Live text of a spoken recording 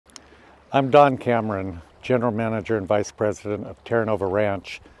I'm Don Cameron, General Manager and Vice President of Terranova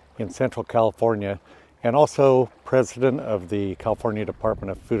Ranch in Central California, and also President of the California Department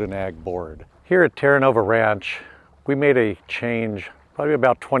of Food and Ag Board. Here at Terranova Ranch, we made a change probably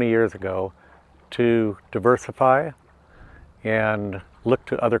about 20 years ago to diversify and look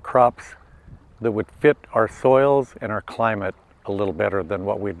to other crops that would fit our soils and our climate a little better than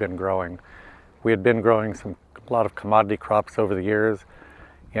what we'd been growing. We had been growing a lot of commodity crops over the years,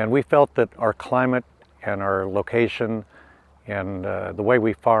 and we felt that our climate and our location and the way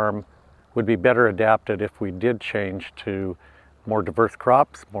we farm would be better adapted if we did change to more diverse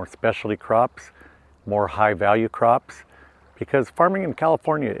crops, more specialty crops, more high value crops, because farming in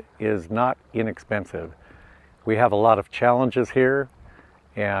California is not inexpensive. We have a lot of challenges here,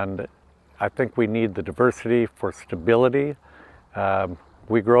 and I think we need the diversity for stability.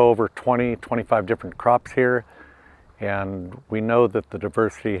 We grow over 25 different crops here, and we know that the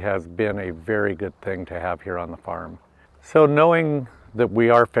diversity has been a very good thing to have here on the farm. So knowing that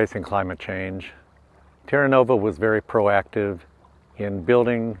we are facing climate change, Terranova was very proactive in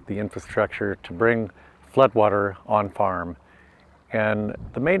building the infrastructure to bring floodwater on farm. And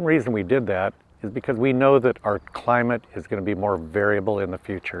the main reason we did that is because we know that our climate is going to be more variable in the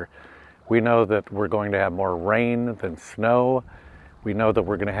future. We know that we're going to have more rain than snow. We know that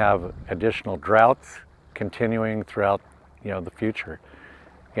we're going to have additional droughts continuing throughout the future,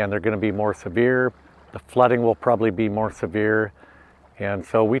 and they're going to be more severe. The flooding will probably be more severe, and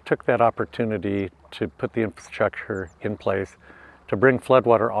so we took that opportunity to put the infrastructure in place to bring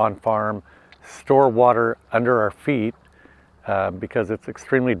floodwater on farm, store water under our feet, because it's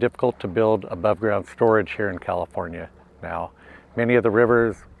extremely difficult to build above ground storage here in California now. Many of the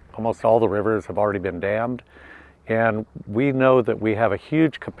rivers, almost all the rivers, have already been dammed, and we know that we have a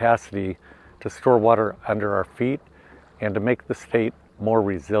huge capacity to store water under our feet and to make the state more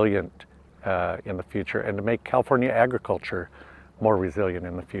resilient in the future, and to make California agriculture more resilient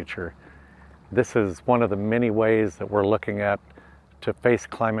in the future. This is one of the many ways that we're looking at to face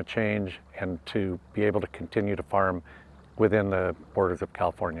climate change and to be able to continue to farm within the borders of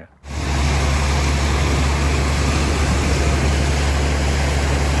California.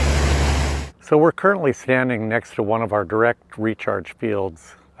 So we're currently standing next to one of our direct recharge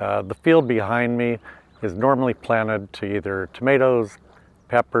fields. The field behind me is normally planted to either tomatoes,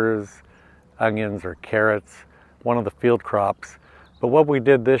 peppers, onions, or carrots, one of the field crops. But what we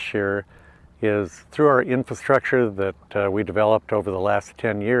did this year is, through our infrastructure that we developed over the last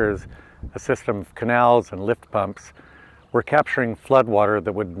 10 years, a system of canals and lift pumps, we're capturing floodwater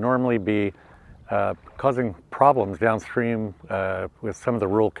that would normally be causing problems downstream with some of the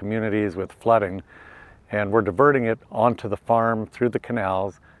rural communities with flooding, and we're diverting it onto the farm through the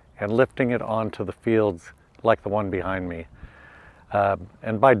canals and lifting it onto the fields like the one behind me.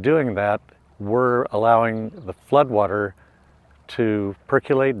 And by doing that, we're allowing the floodwater to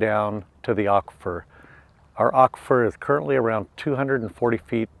percolate down to the aquifer. Our aquifer is currently around 240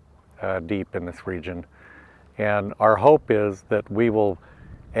 feet deep in this region, and our hope is that we will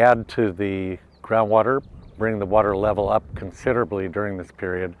add to the groundwater, bring the water level up considerably during this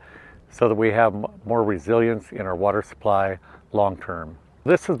period so that we have more resilience in our water supply long term.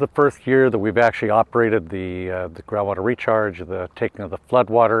 This is the first year that we've actually operated the groundwater recharge, the taking of the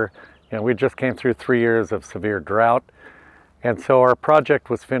floodwater. We just came through 3 years of severe drought, and so our project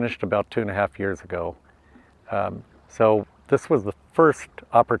was finished about 2.5 years ago. So this was the first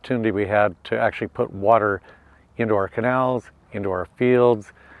opportunity we had to actually put water into our canals, into our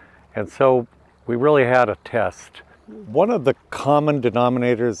fields, and so we really had a test. One of the common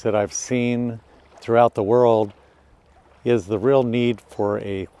denominators that I've seen throughout the world is the real need for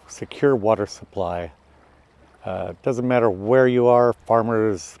a secure water supply. It doesn't matter where you are,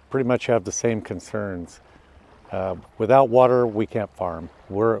 farmers pretty much have the same concerns. Without water, we can't farm.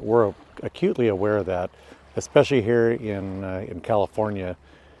 We're acutely aware of that, especially here in California,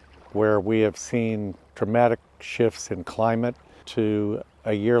 where we have seen dramatic shifts in climate to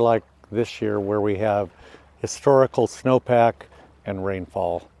a year like this year where we have historical snowpack and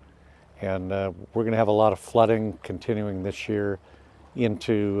rainfall. And we're going to have a lot of flooding continuing this year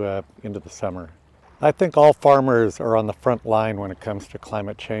into the summer. I think all farmers are on the front line when it comes to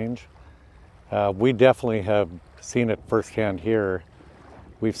climate change. We definitely have seen it firsthand here.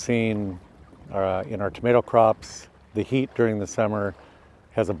 We've seen in our tomato crops, the heat during the summer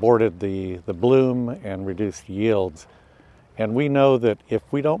has aborted the bloom and reduced yields. And we know that if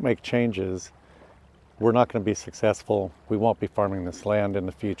we don't make changes, we're not going to be successful. We won't be farming this land in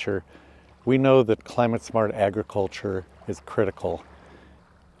the future. We know that climate-smart agriculture is critical.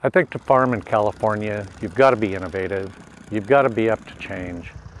 I think to farm in California, you've got to be innovative. You've got to be up to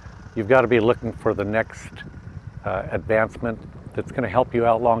change. you've got to be looking for the next advancement that's going to help you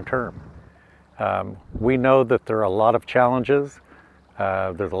out long term. We know that there are a lot of challenges.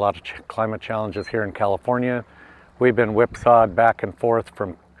 There's a lot of climate challenges here in California. We've been whipsawed back and forth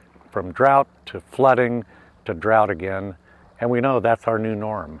from drought to flooding to drought again, and we know that's our new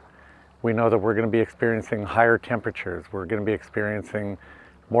norm. We know that we're going to be experiencing higher temperatures. We're going to be experiencing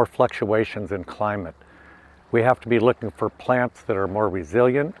more fluctuations in climate. We have to be looking for plants that are more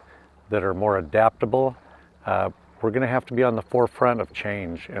resilient, that are more adaptable. We're going to have to be on the forefront of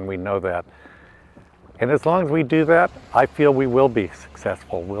change, and we know that. And as long as we do that, I feel we will be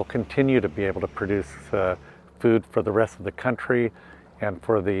successful. We'll continue to be able to produce food for the rest of the country and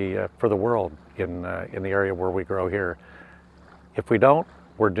for the world in the area where we grow here. If we don't,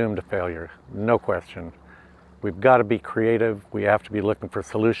 we're doomed to failure, no question. We've got to be creative. We have to be looking for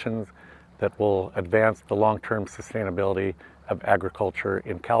solutions that will advance the long-term sustainability of agriculture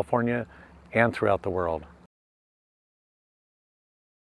in California and throughout the world.